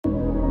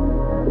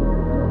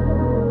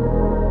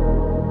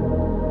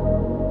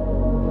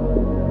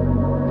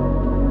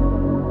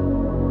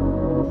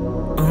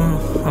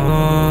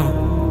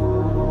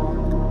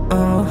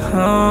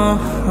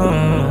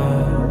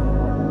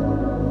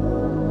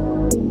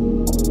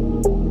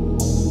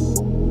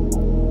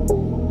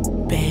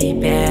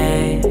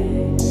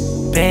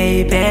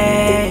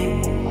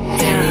baby,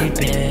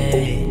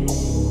 baby.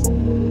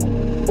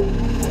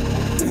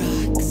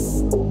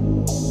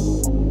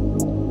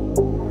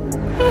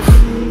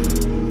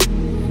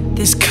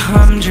 This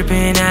cum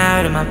dripping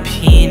out of my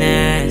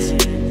penis,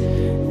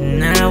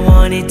 and I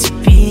want it to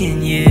be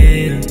in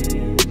you.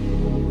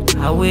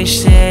 I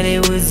wish that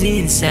it was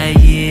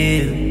inside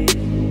you.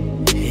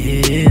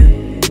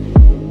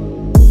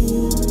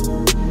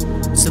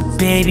 So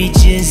baby,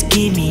 just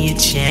give me a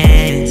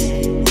chance.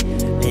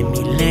 Let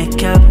me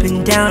lick up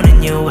and down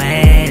on your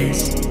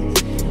ass.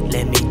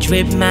 Let me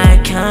drip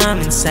my cum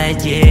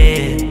inside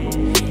you,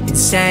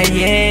 inside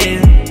you.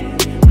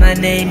 My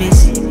name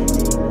is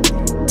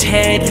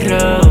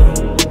Tedro.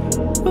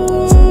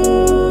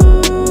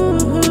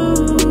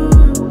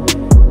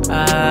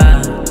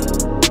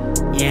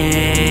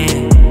 Yeah.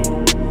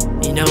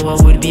 You know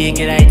what would be a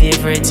good idea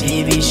for a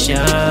TV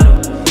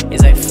show?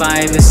 It's like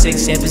 5 or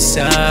 6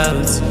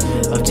 episodes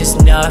of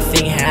just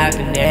nothing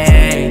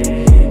happening,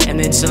 and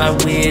then some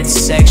like weird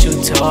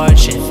sexual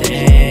torture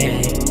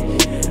thing.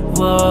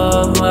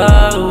 Whoa,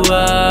 whoa,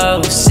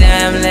 whoa,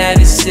 Sam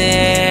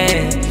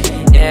Levinson,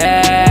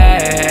 yeah.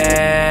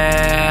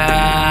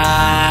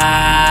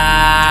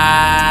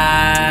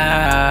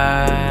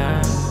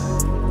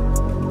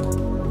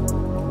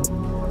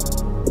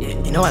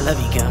 You know I love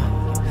you, girl.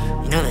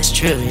 You know that's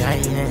true,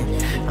 right? You know,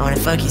 I wanna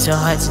fuck you so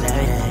hard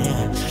tonight.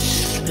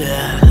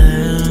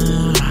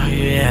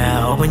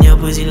 Yeah, open your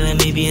pussy, let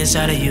me be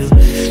inside of you.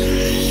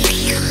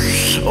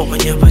 Open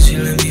your pussy,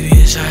 let me be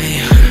inside of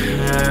you.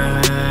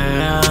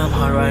 I'm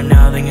hard right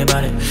now, thinking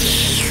about it.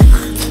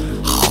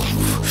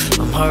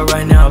 I'm hard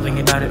right now,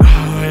 thinking about it.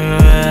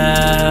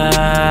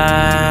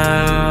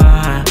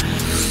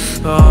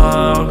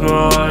 Oh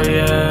God,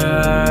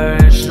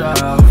 yes.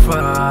 Oh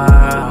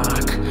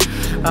fuck.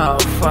 Oh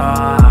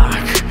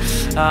fuck.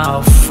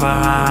 Oh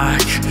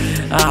fuck.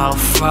 Oh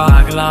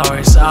fuck,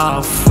 Loris.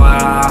 Oh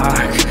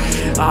fuck.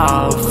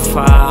 Oh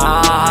fuck.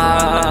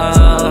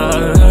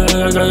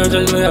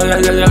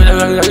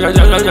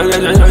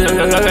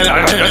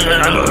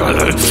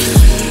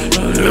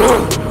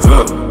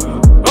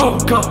 Oh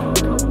God.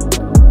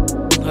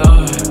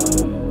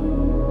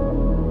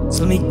 So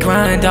let me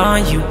grind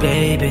on you,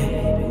 baby.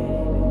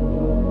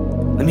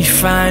 Let me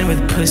find where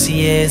the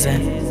pussy is,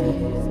 and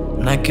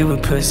I'm not good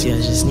with pussy, I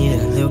just need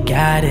a little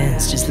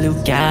guidance, just a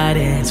little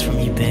guidance from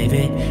you,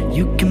 baby.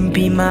 You can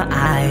be my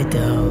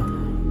idol.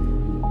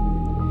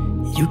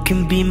 You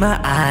can be my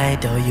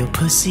idol. Your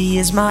pussy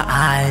is my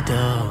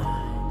idol.